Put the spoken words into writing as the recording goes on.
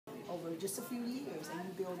just a few years, and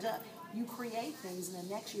you build up. You create things, and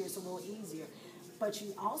the next year it's a little easier. But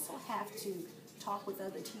you also have to talk with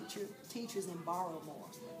other teachers and borrow more.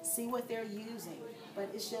 See what they're using.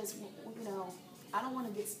 But it's just, you know, I don't want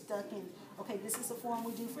to get stuck in, okay, this is a form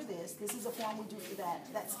we do for this is a form we do for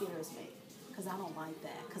that. That scares me. Because I don't like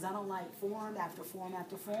that. Because I don't like form after form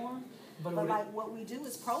after form. But like what we do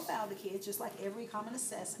is profile the kids, just like every common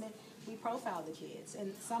assessment, we profile the kids.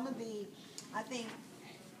 And some of I think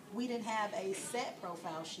we didn't have a set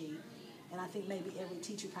profile sheet. And I think maybe every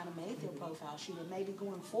teacher kind of made their profile sheet. And maybe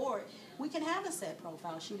going forward, we can have a set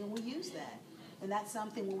profile sheet and we use that. And that's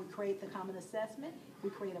something when we create the common assessment, we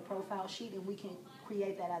create a profile sheet and we can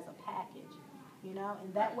create that as a package, you know?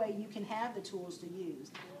 And that way you can have the tools to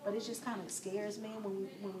use. But it just kind of scares me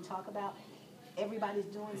when we talk about everybody's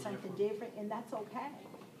doing something different, and that's okay.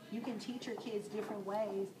 You can teach your kids different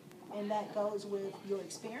ways, and that goes with your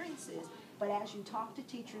experiences. But as you talk to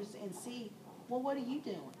teachers and see, well, what are you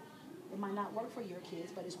doing? It might not work for your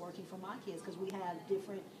kids, but it's working for my kids because we have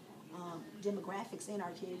different demographics in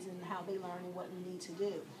our kids and how they learn and what we need to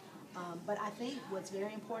do. But I think what's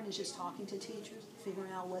very important is just talking to teachers,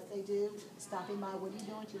 figuring out what they do, stopping by, what are you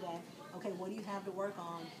doing today? Okay, what do you have to work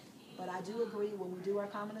on? But I do agree, when we do our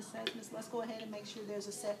common assessments, let's go ahead and make sure there's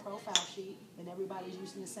a set profile sheet and everybody's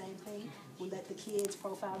using the same thing. We let the kids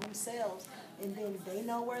profile themselves, and then they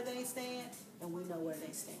know where they stand, and we know where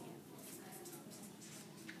they stand.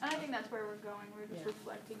 And I think that's where we're going. We're just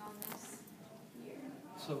reflecting on this year.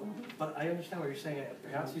 So, but I understand what you're saying.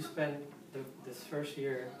 Perhaps you spend this first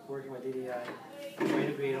year working with DDI, trying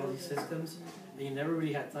to create all these systems, and you never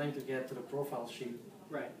really had time to get to the profile sheet,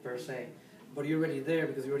 per se. But you're already there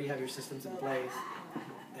because you already have your systems in place.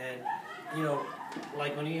 And, you know,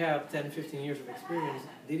 like when you have 10, 15 years of experience,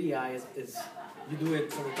 DDI is you do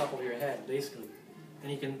it from the top of your head, basically.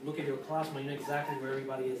 And you can look at your classroom and you know exactly where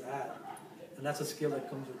everybody is at. And that's a skill that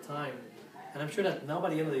comes with time. And I'm sure that now by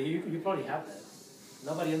the end of the year, you probably have that.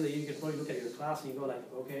 Now by the end of the year, you can probably look at your class and you go like,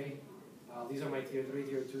 okay, these are my tier 3,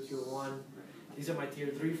 tier 2, tier 1. These are my tier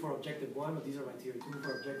 3 for objective 1, but these are my tier 2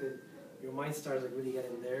 for objective. Your mind starts like really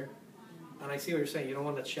getting there. And I see what you're saying. You don't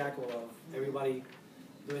want that shackle of everybody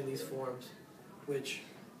doing these forms, which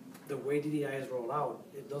the way DDI is rolled out,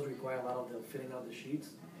 it does require a lot of the filling out the sheets.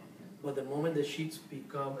 But the moment the sheets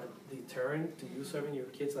become a deterrent to you serving your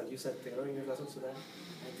kids, like you said, tailoring your lessons to them,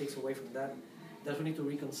 and it takes away from that, that's we need to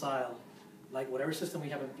reconcile. Like whatever system we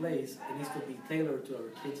have in place, it needs to be tailored to our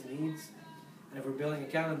kids' needs. And if we're building a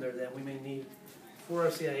calendar, then we may need 4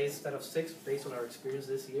 RCIAs instead of 6 based on our experience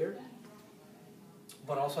this year.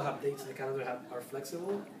 But also have dates in the calendar that are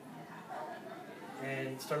flexible.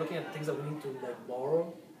 And start looking at things that we need to like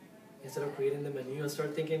borrow instead of creating them anew, and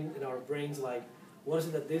start thinking in our brains like, what is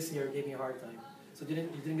it that this year gave me a hard time? So you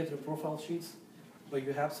didn't get to the profile sheets, but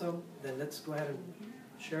you have some, then let's go ahead and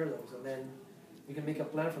share those. And then you can make a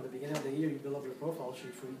plan from the beginning of the year, you build up your profile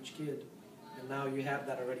sheet for each kid. And now you have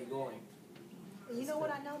that already going. You know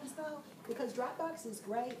what I noticed though? Because Dropbox is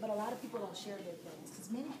great, but a lot of people don't share their things.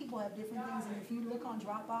 Because many people have different things, and if you look on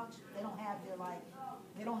Dropbox, they don't have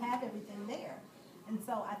they don't have everything there. And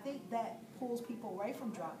so I think that pulls people away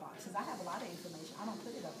from Dropbox, because I have a lot of information. I don't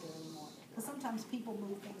put it up there anymore. Because sometimes people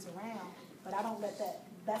move things around, but I don't let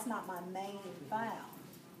that's not my main file.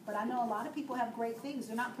 But I know a lot of people have great things.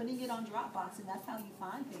 They're not putting it on Dropbox, and that's how you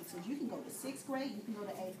find things. So you can go to 6th grade, you can go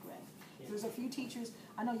to 8th grade. There's a few teachers,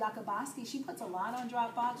 I know Yakubaski, she puts a lot on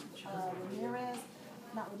Dropbox.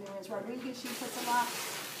 Rodriguez, she puts a lot.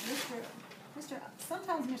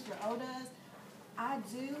 Sometimes Mr. O does. I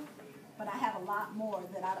do, but I have a lot more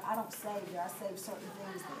that I don't save there. I save certain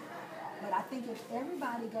things there. But I think if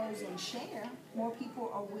everybody goes and share, more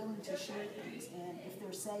people are willing to share things. And if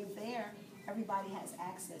they're saved there, everybody has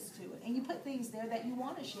access to it. And you put things there that you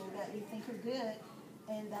want to share, that you think are good,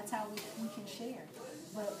 and that's how we can share.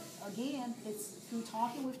 But again, it's through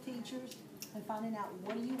talking with teachers and finding out,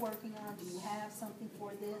 what are you working on? Do you have something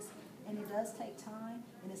for this? And it does take time,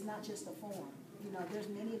 and it's not just a form. You know, there's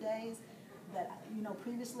many days that, you know,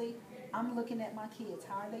 previously I'm looking at my kids.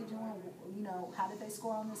 How are they doing? You know, how did they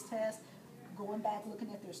score on this test? Going back,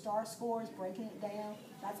 looking at their STAR scores, breaking it down.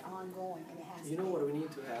 That's ongoing, and it has to be. You know what we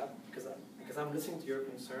need to have? Because I'm listening to your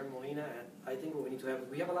concern, Molina, and I think what we need to have is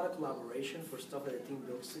we have a lot of collaboration for stuff that the team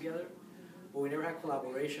builds together, but we never have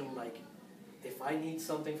collaboration like, if I need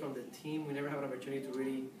something from the team, we never have an opportunity to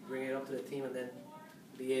really bring it up to the team and then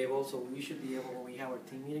be able, so we should be able, when we have our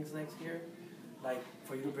team meetings next year, like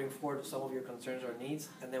for you to bring forward some of your concerns or needs,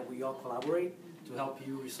 and then we all collaborate to help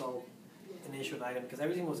you resolve an issue and item, because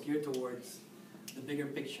everything was geared towards the bigger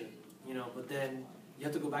picture, you know, but then you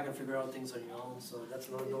have to go back and figure out things on your own. So that's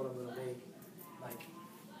another note I'm going to make, like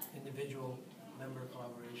individual individual member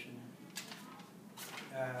collaboration.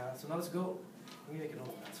 So now let's go. Let me make a note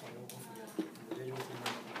of that so I don't forget. Individual team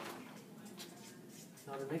member collaboration.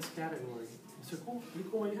 Now the next category. Mr.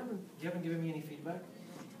 Cole, you haven't given me any feedback.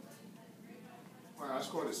 Well, I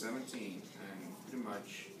scored a 17, and pretty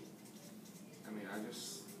much, I mean, I think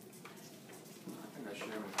I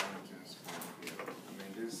share with Hamilton's point of view. I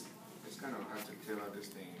mean, this kind of has to tailor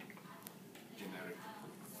this thing generic.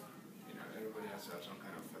 You know, everybody has to have some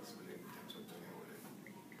kind of flexibility in terms of dealing with it.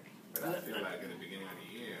 But I feel like at the beginning of the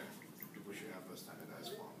year, people should have those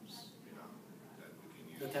standardized forms, you know, that we can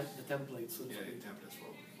use. The templates, so to Yeah, the speak. templates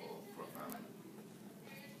for profiling.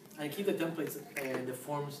 And keep the templates and the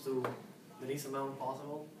forms to the least amount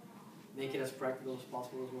possible. Make it as practical as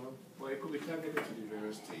possible as well. Well, it could be targeted to the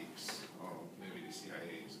various takes, or maybe the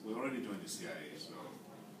CIAs. We're already doing the CIAs, so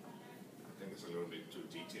I think it's a little bit too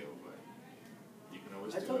detailed, but you can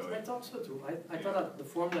always do it. I thought so too. I thought that the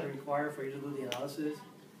form that required for you to do the analysis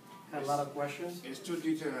had a lot of questions. It's too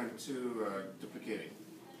detailed and too duplicating.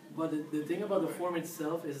 But the thing about the form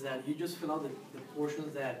itself is that you just fill out the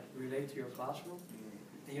portions that relate to your classroom.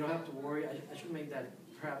 And you don't have to worry. I should make that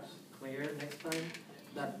perhaps clear next time.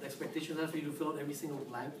 That the expectation is not for you to fill out every single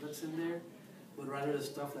blank that's in there, but rather the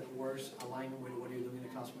stuff that works aligned with what you're doing in the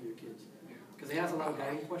classroom with your kids. Because it has a lot of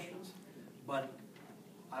guiding questions, but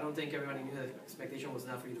I don't think everybody knew that the expectation was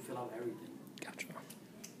not for you to fill out everything. Gotcha.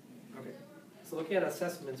 Okay. So looking at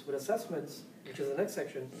assessments, with assessments, which is the next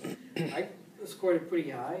section, I scored it pretty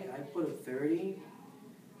high. I put a 30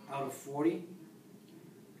 out of 40.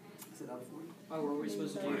 Is it out of 40? Oh, were we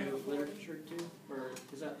supposed to do literature too? Or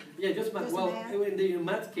is that? Yeah, just math. Just Well, math? in the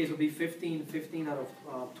math case, it would be 15 out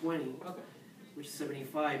of 20, Okay. which is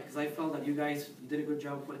 75, because I felt that you guys did a good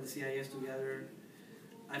job putting the CIS together.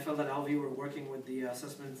 I felt that all of you were working with the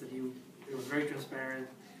assessments, that it was very transparent.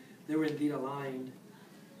 They were indeed aligned,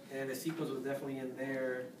 and the sequence was definitely in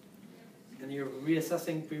there. And you're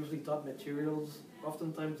reassessing previously taught materials.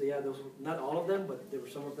 Oftentimes, those were, not all of them, but there were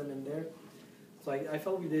some of them in there. So I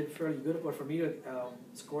felt we did fairly good, but for me to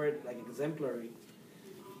score it like exemplary,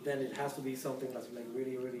 then it has to be something that's like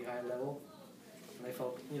really, really high level. And I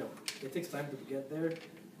felt, it takes time to get there,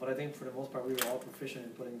 but I think for the most part we were all proficient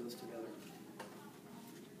in putting those together.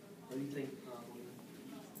 What do you think?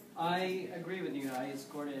 I agree with you. I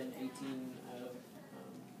scored it an 18 out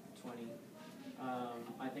of 20.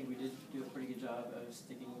 I think we did do a pretty good job of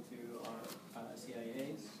sticking to our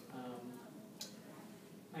CIAs.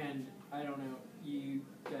 And I don't know, you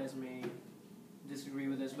guys may disagree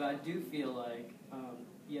with this, but I do feel like,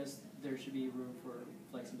 yes, there should be room for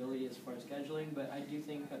flexibility as far as scheduling, but I do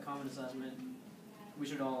think a common assessment, we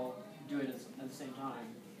should all do it at the same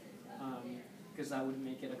time, because that would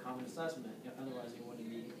make it a common assessment, otherwise it wouldn't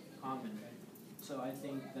be common. So I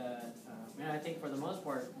think that, I think for the most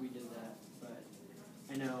part we did that, but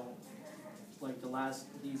I know, like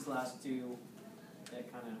these last two, that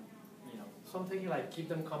kind of, So I'm thinking like keep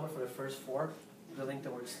them common for the first 4, the link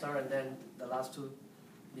towards STAR, and then the last 2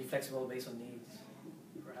 be flexible based on needs,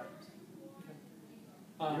 perhaps.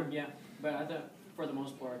 yeah, but I thought for the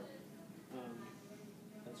most part,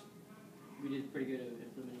 we did pretty good at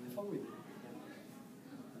implementing I it. thought we did.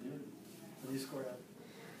 Yeah. What do you score at?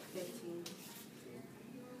 15.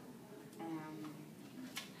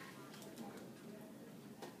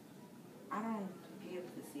 I don't give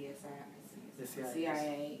the The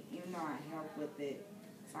CIA, even though I help with it.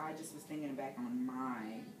 So I just was thinking back on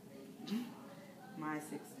my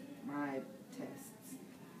tests,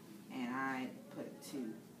 and I put a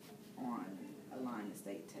 2 on Aligned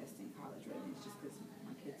State test in college readiness, just because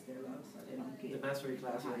my kids they're low, so they don't get The mastery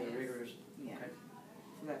class and the highest. rigorous. Yeah. Okay.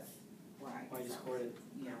 So that's why. Why you scored it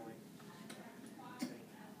Yeah. that way.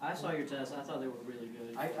 I saw your tests. I thought they were really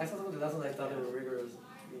good. I saw some of the lessons I thought they were rigorous.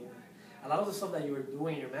 Yeah. A lot of the stuff that you were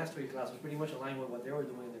doing in your mastery class was pretty much aligned with what they were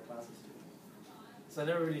doing in their classes too. So I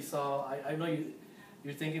never really saw, I know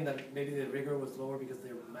you're thinking that maybe the rigor was lower because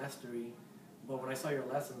they were mastery, but when I saw your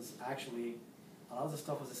lessons, actually, a lot of the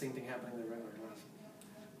stuff was the same thing happening in the regular class.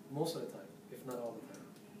 Most of the time, if not all the time.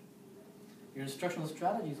 Your instructional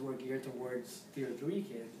strategies were geared towards tier 3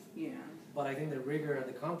 kids, Yeah. but I think the rigor and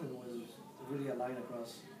the content was really aligned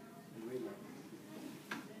across the grade level.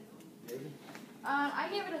 David? I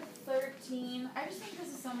gave it a 13. I just think this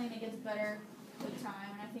is something that gets better with time,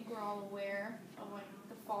 and I think we're all aware of like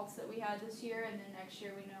the faults that we had this year, and then next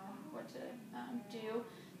year we know what to do.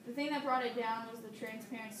 The thing that brought it down was the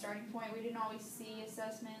transparent starting point. We didn't always see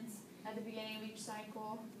assessments at the beginning of each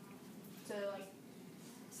cycle to like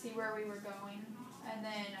see where we were going, and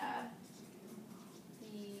then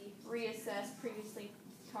the reassess previously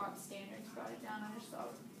taught standards brought it down. I just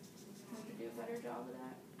thought we could do a better job of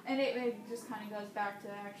that. And it just kind of goes back to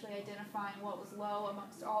actually identifying what was low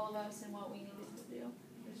amongst all of us and what we needed to do.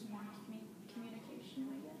 There's more communication,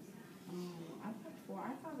 I guess.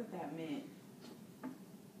 I thought that meant,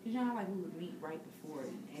 you know how like we would meet right before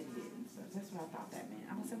and edit it and stuff. That's what I thought that meant.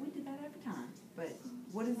 I was like, we did that every time. But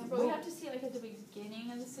what is it? But we have to see like at the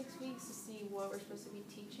beginning of the 6 weeks to see what we're supposed to be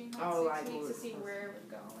teaching like Oh, 6 like weeks to see where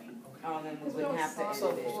we're going. Oh, then we Because we wouldn't don't have to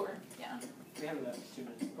stop edit it. before. Yeah. We have about 2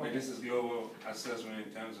 minutes. But this is global assessment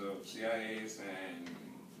in terms of CIAs and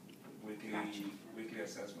weekly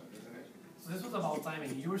assessment, isn't it? So this was about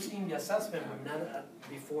timing. You were seeing the assessment, but not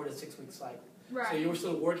before the 6 week cycle. Right. So you were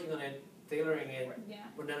still working on it, tailoring it, Yeah.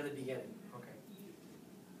 but not at the beginning. Okay.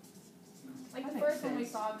 Like That the makes first one we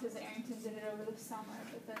sense. saw because Arrington did it over the summer,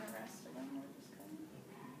 but then the rest of them were just kind of.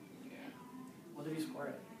 What did you score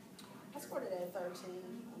it? I scored it at 13.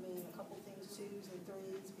 I mean, a couple things, 2s and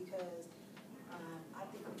 3s, because I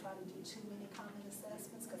think we're trying to do too many common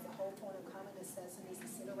assessments, because the whole point of common assessment is to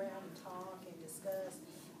sit around and talk and discuss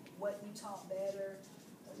what you taught better,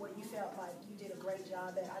 what you felt like you did a great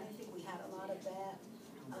job at. I didn't think we had a lot of that.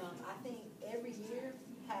 I think every year,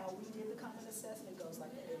 how we did the common assessment goes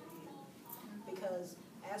like that every year. Because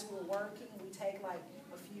as we're working, we take like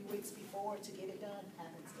a few weeks before to get it done,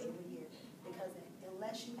 happens every year. Because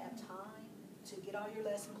unless you have time to get all your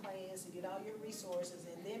lesson plans, to get all your resources,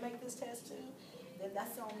 and then make this test too, then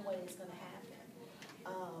that's the only way it's gonna happen.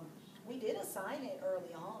 We did assign it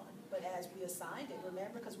early on, but as we assigned it,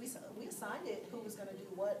 remember, because we assigned it who was gonna do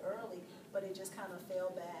what early, but it just kind of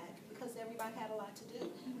fell back because everybody had a lot to do.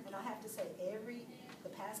 And I have to say, the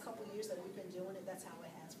past couple of years that we've been doing it, that's how it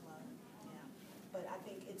has flown. Yeah, but I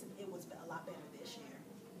think it was a lot better this year.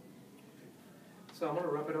 So I'm gonna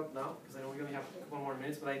wrap it up now because I know we only have a couple more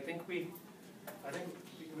minutes. But I think we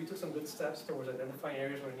took some good steps towards identifying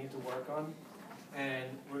areas where we need to work on, and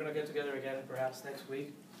we're gonna get together again perhaps next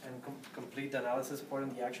week and complete the analysis part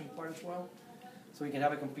and the action part as well, so we can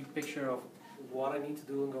have a complete picture of what I need to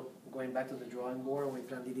do and going back to the drawing board when we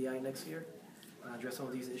plan DDI next year, address some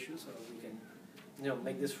of these issues so we can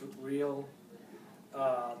make this real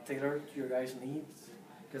tailored to your guys' needs.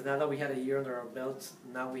 Because now that we had a year under our belts,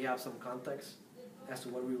 now we have some context as to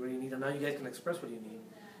what we really need, and now you guys can express what you need.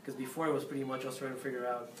 Because before it was pretty much us trying to figure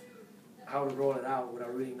out how to roll it out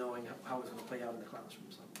without really knowing how it's going to play out in the classroom.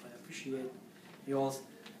 So I appreciate you all's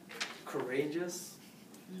courageous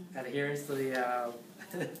adherence to the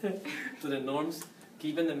to the norms,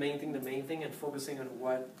 keeping the main thing, and focusing on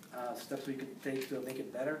what steps we could take to make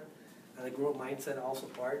it better, and the growth mindset also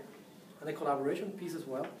part, and the collaboration piece as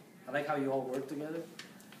well. I like how you all work together,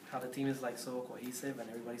 how the team is like so cohesive and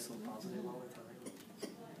everybody's so positive all the time.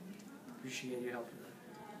 Appreciate your help in that.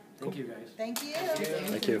 Thank you guys. Thank you.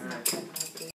 Thank you.